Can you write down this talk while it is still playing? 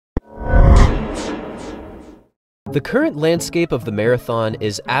The current landscape of the marathon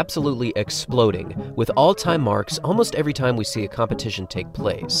is absolutely exploding, with all-time marks almost every time we see a competition take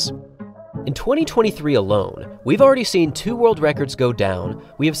place. In 2023 alone, we've already seen 2 world records go down,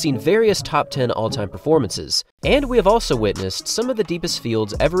 we have seen various top 10 all-time performances, and we have also witnessed some of the deepest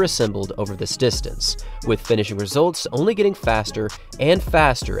fields ever assembled over this distance, with finishing results only getting faster and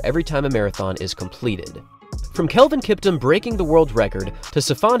faster every time a marathon is completed. From Kelvin Kiptum breaking the world record, to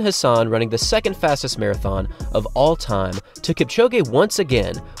Sifan Hassan running the second fastest marathon of all time, to Kipchoge once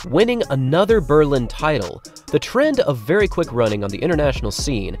again winning another Berlin title, the trend of very quick running on the international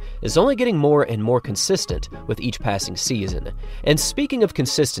scene is only getting more and more consistent with each passing season. And speaking of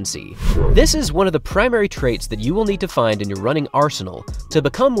consistency, this is one of the primary traits that you will need to find in your running arsenal to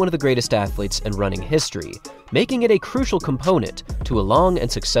become one of the greatest athletes in running history, making it a crucial component to a long and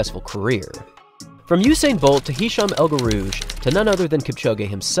successful career. From Usain Bolt to Hicham El Guerrouj to none other than Kipchoge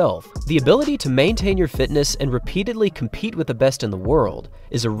himself, the ability to maintain your fitness and repeatedly compete with the best in the world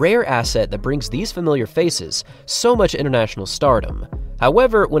is a rare asset that brings these familiar faces so much international stardom.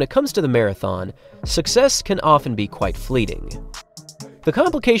 However, when it comes to the marathon, success can often be quite fleeting. The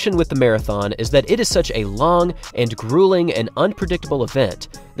complication with the marathon is that it is such a long and grueling and unpredictable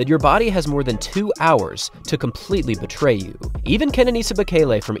event that your body has more than 2 hours to completely betray you. Even Kenenisa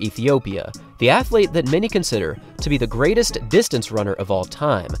Bekele from Ethiopia, the athlete that many consider to be the greatest distance runner of all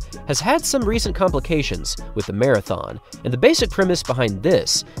time, has had some recent complications with the marathon, and the basic premise behind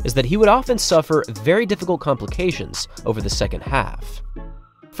this is that he would often suffer very difficult complications over the second half.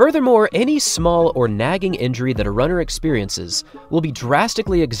 Furthermore, any small or nagging injury that a runner experiences will be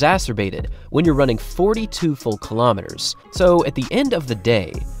drastically exacerbated when you're running 42 full kilometers. So at the end of the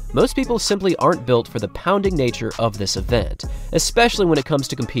day, most people simply aren't built for the pounding nature of this event, especially when it comes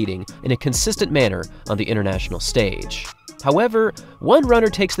to competing in a consistent manner on the international stage. However, one runner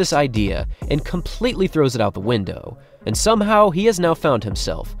takes this idea and completely throws it out the window, and somehow he has now found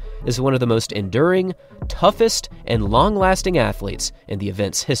himself as one of the most enduring, toughest, and long-lasting athletes in the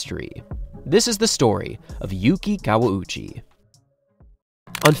event's history. This is the story of Yuki Kawauchi.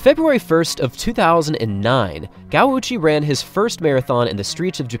 On February 1st of 2009, Kawauchi ran his first marathon in the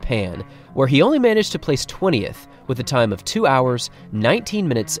streets of Japan, where he only managed to place 20th with a time of 2 hours, 19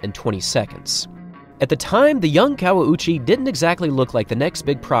 minutes, and 20 seconds. At the time, the young Kawauchi didn't exactly look like the next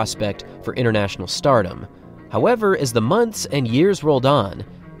big prospect for international stardom. However, as the months and years rolled on,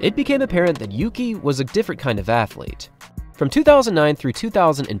 it became apparent that Yuki was a different kind of athlete. From 2009 through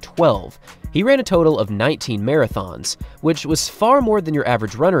 2012, he ran a total of 19 marathons, which was far more than your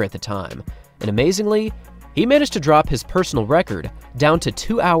average runner at the time, and amazingly, he managed to drop his personal record down to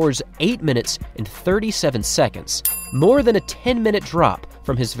 2 hours, 8 minutes, and 37 seconds, more than a 10-minute drop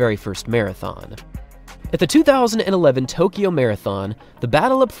from his very first marathon. At the 2011 Tokyo Marathon, the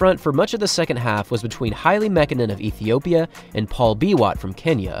battle up front for much of the second half was between Haile Mekinen of Ethiopia and Paul Biwott from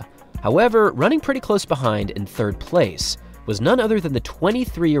Kenya. However, running pretty close behind in third place was none other than the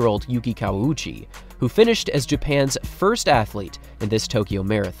 23-year-old Yuki Kawauchi, who finished as Japan's first athlete in this Tokyo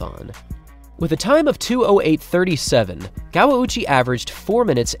Marathon. With a time of 2:08:37, Kawauchi averaged 4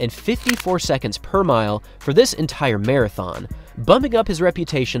 minutes and 54 seconds per mile for this entire marathon, bumping up his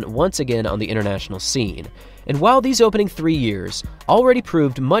reputation once again on the international scene. And while these opening 3 years already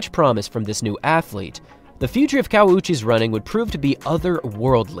proved much promise from this new athlete, the future of Kawauchi's running would prove to be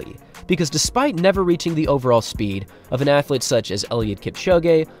otherworldly, because despite never reaching the overall speed of an athlete such as Eliud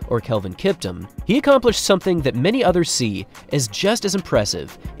Kipchoge or Kelvin Kiptum, he accomplished something that many others see as just as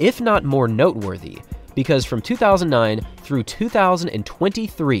impressive, if not more noteworthy, because from 2009 through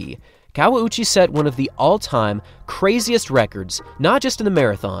 2023, Kawauchi set one of the all-time craziest records, not just in the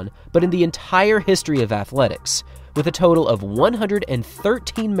marathon, but in the entire history of athletics, with a total of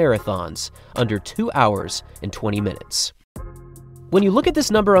 113 marathons under 2 hours and 20 minutes. When you look at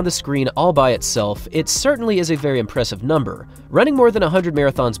this number on the screen all by itself, it certainly is a very impressive number. Running more than 100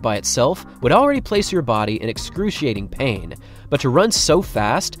 marathons by itself would already place your body in excruciating pain, but to run so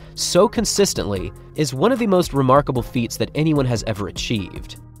fast, so consistently, is one of the most remarkable feats that anyone has ever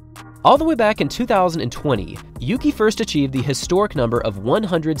achieved. All the way back in 2020, Yuki first achieved the historic number of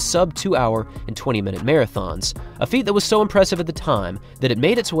 100 sub-2 hour and 20-minute marathons, a feat that was so impressive at the time that it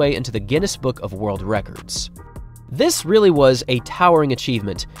made its way into the Guinness Book of World Records. This really was a towering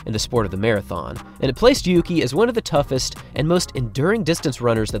achievement in the sport of the marathon, and it placed Yuki as one of the toughest and most enduring distance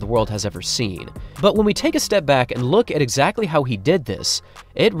runners that the world has ever seen. But when we take a step back and look at exactly how he did this,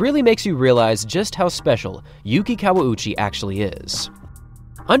 it really makes you realize just how special Yuki Kawauchi actually is.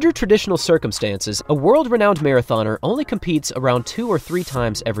 Under traditional circumstances, a world-renowned marathoner only competes around 2 or 3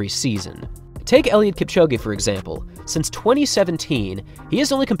 times every season. Take Eliud Kipchoge, for example. Since 2017, he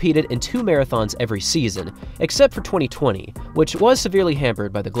has only competed in 2 marathons every season, except for 2020, which was severely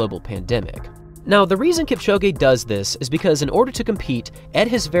hampered by the global pandemic. Now, the reason Kipchoge does this is because in order to compete at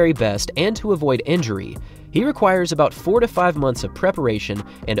his very best and to avoid injury, he requires about 4 to 5 months of preparation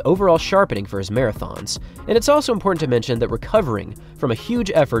and overall sharpening for his marathons. And it's also important to mention that recovering from a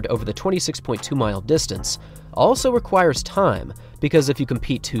huge effort over the 26.2-mile distance also requires time, because if you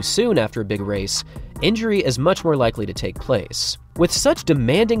compete too soon after a big race, injury is much more likely to take place. With such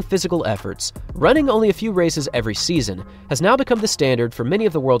demanding physical efforts, running only a few races every season has now become the standard for many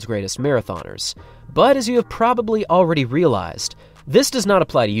of the world's greatest marathoners. But as you have probably already realized, this does not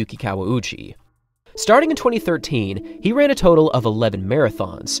apply to Yuki Kawauchi. Starting in 2013, he ran a total of 11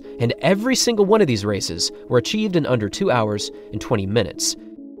 marathons, and every single one of these races were achieved in under 2 hours and 20 minutes.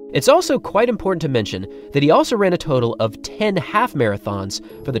 It's also quite important to mention that he also ran a total of 10 half marathons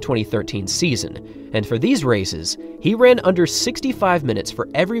for the 2013 season, and for these races, he ran under 65 minutes for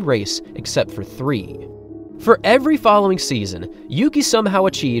every race except for 3. For every following season, Yuki somehow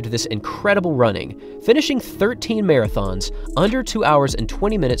achieved this incredible running, finishing 13 marathons under 2 hours and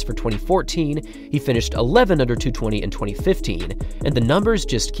 20 minutes for 2014, he finished 11 under 2:20 in 2015, and the numbers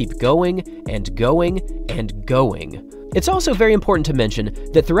just keep going and going and going. It's also very important to mention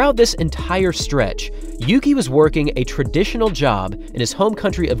that throughout this entire stretch, Yuki was working a traditional job in his home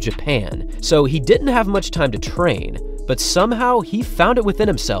country of Japan, so he didn't have much time to train, but somehow he found it within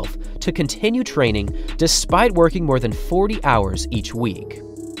himself to continue training despite working more than 40 hours each week.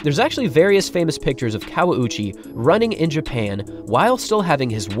 There's actually various famous pictures of Kawauchi running in Japan while still having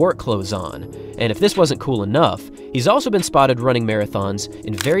his work clothes on. And if this wasn't cool enough, he's also been spotted running marathons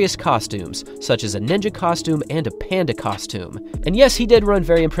in various costumes, such as a ninja costume and a panda costume. And yes, he did run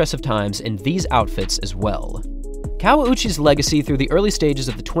very impressive times in these outfits as well. Kawauchi's legacy through the early stages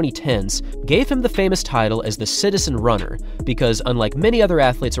of the 2010s gave him the famous title as the Citizen Runner, because unlike many other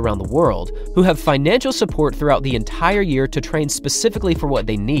athletes around the world who have financial support throughout the entire year to train specifically for what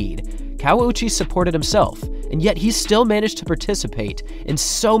they need, Kawauchi supported himself, and yet he still managed to participate in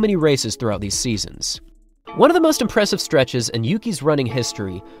so many races throughout these seasons. One of the most impressive stretches in Yuki's running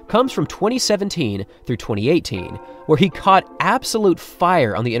history comes from 2017 through 2018, where he caught absolute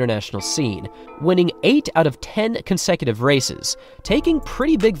fire on the international scene, winning 8 out of 10 consecutive races, taking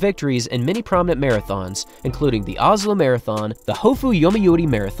pretty big victories in many prominent marathons, including the Oslo Marathon, the Hofu Yomiuri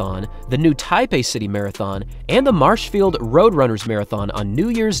Marathon, the New Taipei City Marathon, and the Marshfield Roadrunners Marathon on New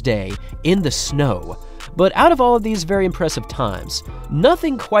Year's Day in the snow. But out of all of these very impressive times,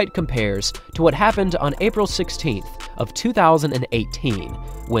 nothing quite compares to what happened on April 16th of 2018,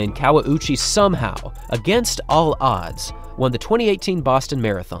 when Kawauchi somehow, against all odds, won the 2018 Boston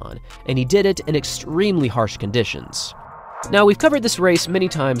Marathon, and he did it in extremely harsh conditions. Now, we've covered this race many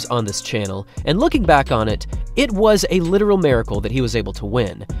times on this channel, and looking back on it, it was a literal miracle that he was able to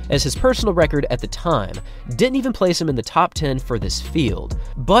win, as his personal record at the time didn't even place him in the top 10 for this field.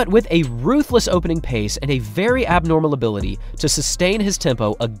 But with a ruthless opening pace and a very abnormal ability to sustain his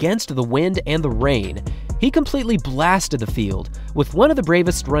tempo against the wind and the rain, he completely blasted the field with one of the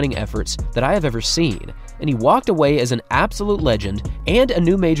bravest running efforts that I have ever seen, and he walked away as an absolute legend and a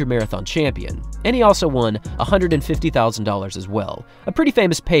new major marathon champion. And he also won $150,000 as well, a pretty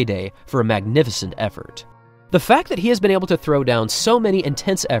famous payday for a magnificent effort. The fact that he has been able to throw down so many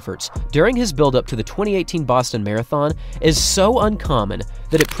intense efforts during his build-up to the 2018 Boston Marathon is so uncommon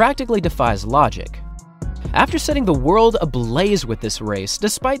that it practically defies logic. After setting the world ablaze with this race,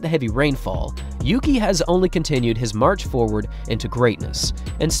 despite the heavy rainfall, Yuki has only continued his march forward into greatness.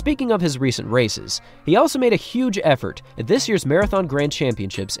 And speaking of his recent races, he also made a huge effort at this year's Marathon Grand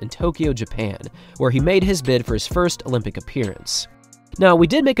Championships in Tokyo, Japan, where he made his bid for his first Olympic appearance. Now, we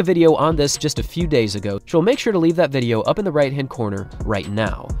did make a video on this just a few days ago, so we'll make sure to leave that video up in the right-hand corner right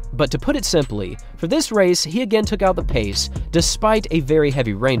now. But to put it simply, for this race, he again took out the pace despite a very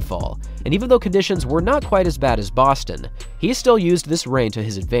heavy rainfall, and even though conditions were not quite as bad as Boston, he still used this rain to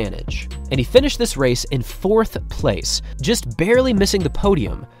his advantage. And he finished this race in 4th place, just barely missing the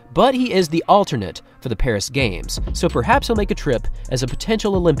podium, but he is the alternate for the Paris Games, so perhaps he'll make a trip as a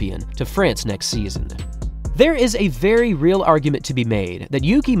potential Olympian to France next season. There is a very real argument to be made that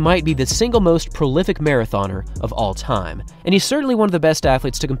Yuki might be the single most prolific marathoner of all time, and he's certainly one of the best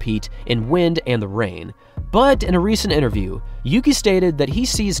athletes to compete in wind and the rain. But in a recent interview, Yuki stated that he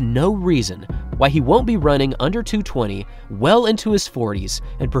sees no reason why he won't be running under 2:20 well into his 40s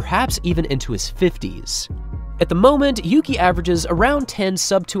and perhaps even into his 50s. At the moment, Yuki averages around 10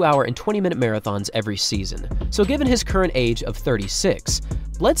 sub-2 hour and 20-minute marathons every season, so given his current age of 36,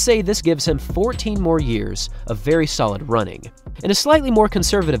 let's say this gives him 14 more years of very solid running. In a slightly more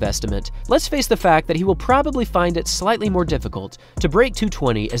conservative estimate, let's face the fact that he will probably find it slightly more difficult to break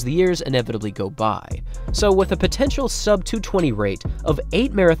 220 as the years inevitably go by. So with a potential sub-220 rate of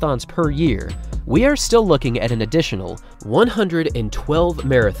 8 marathons per year, we are still looking at an additional 112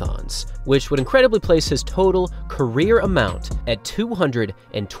 marathons, which would incredibly place his total career amount at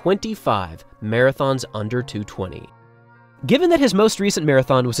 225 marathons under 220. Given that his most recent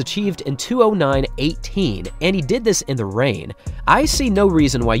marathon was achieved in 2:09:18, and he did this in the rain, I see no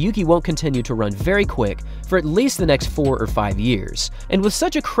reason why Yuki won't continue to run very quick for at least the next 4 or 5 years. And with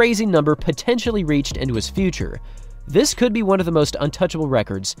such a crazy number potentially reached into his future, this could be one of the most untouchable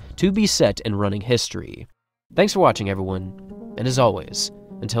records to be set in running history. Thanks for watching, everyone, and as always,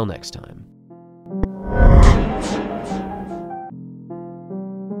 until next time.